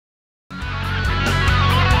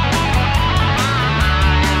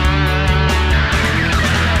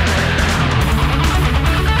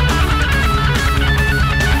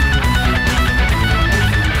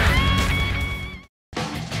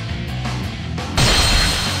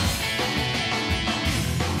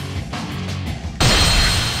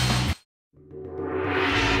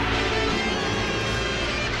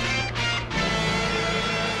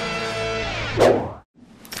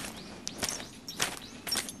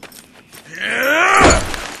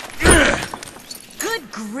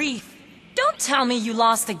Good grief! Don't tell me you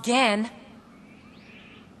lost again.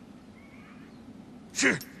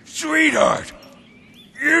 Sweetheart,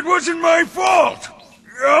 it wasn't my fault.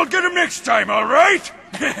 I'll get him next time, all right?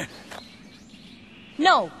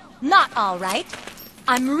 No, not all right.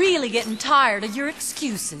 I'm really getting tired of your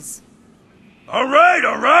excuses. All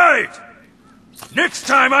right. Next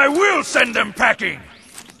time I will send them packing.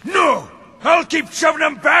 No, I'll keep shoving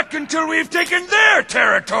them back until we've taken their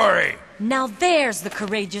territory. Now there's the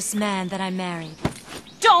courageous man that I married.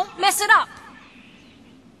 Don't mess it up!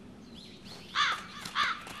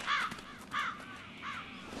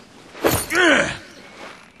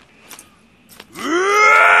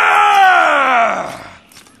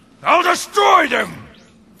 I'll destroy them,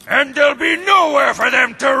 and there'll be nowhere for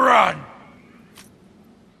them to run.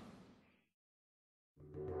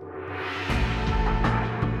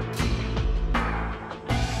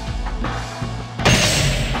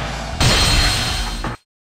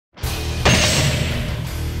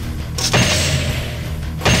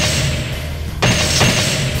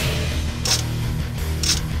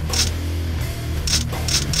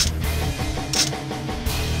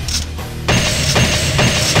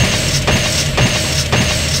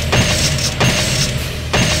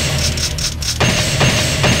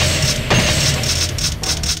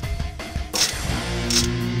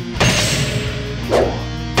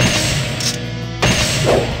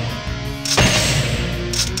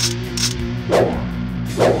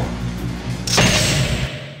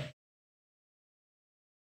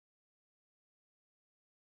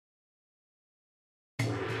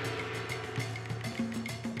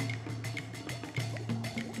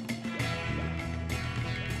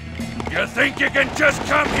 You think you can just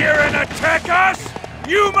come here and attack us?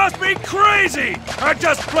 You must be crazy! Or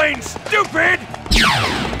just plain stupid!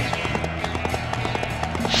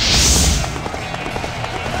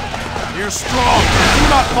 You're strong! Do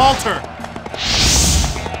not falter!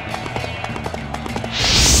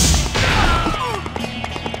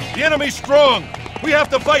 The enemy's strong! We have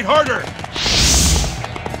to fight harder!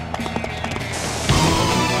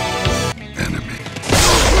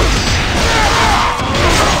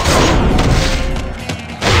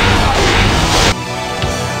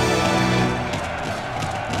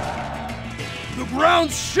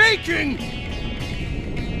 Ground's shaking!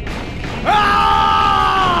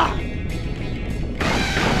 Ah!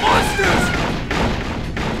 Monsters!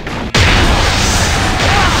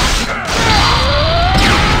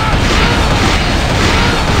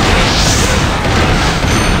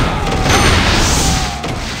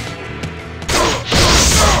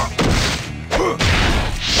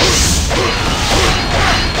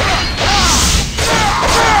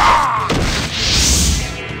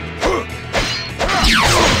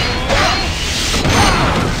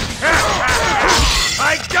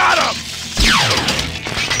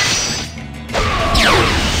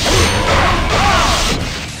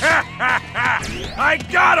 I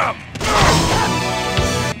got him!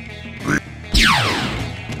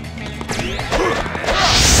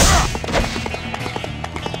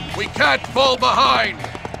 We can't fall behind!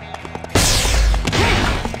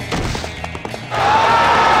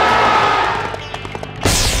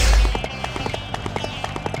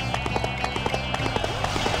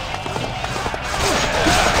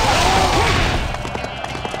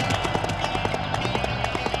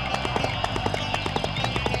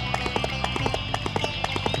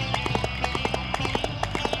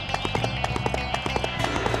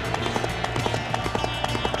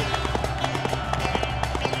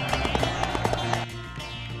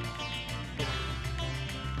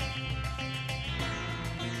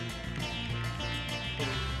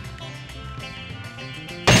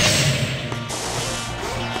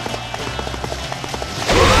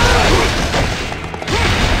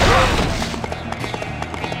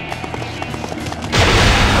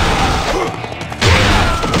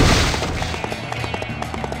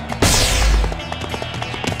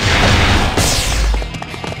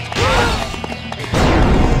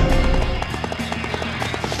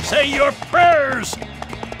 Say your prayers!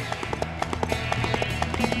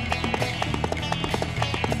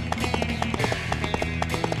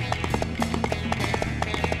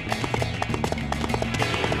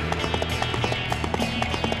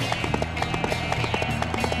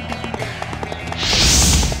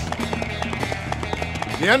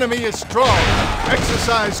 The enemy is strong.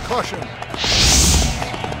 Exercise caution.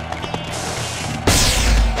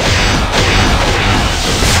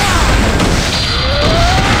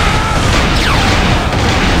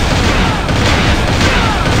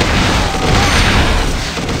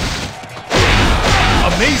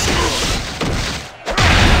 Amazing!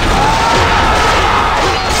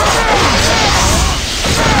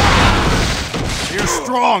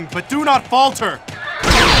 strong, but do not falter.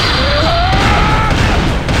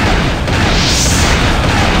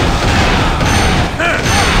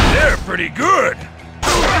 They're pretty good.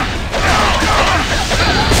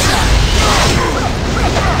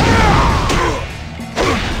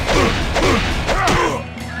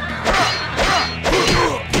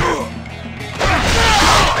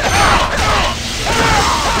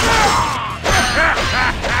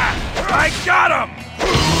 I got him!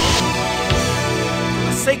 For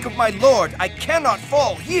the sake of my lord, I cannot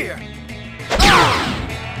fall here!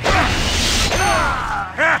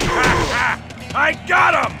 I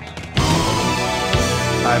got him!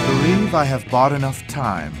 I believe I have bought enough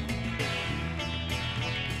time.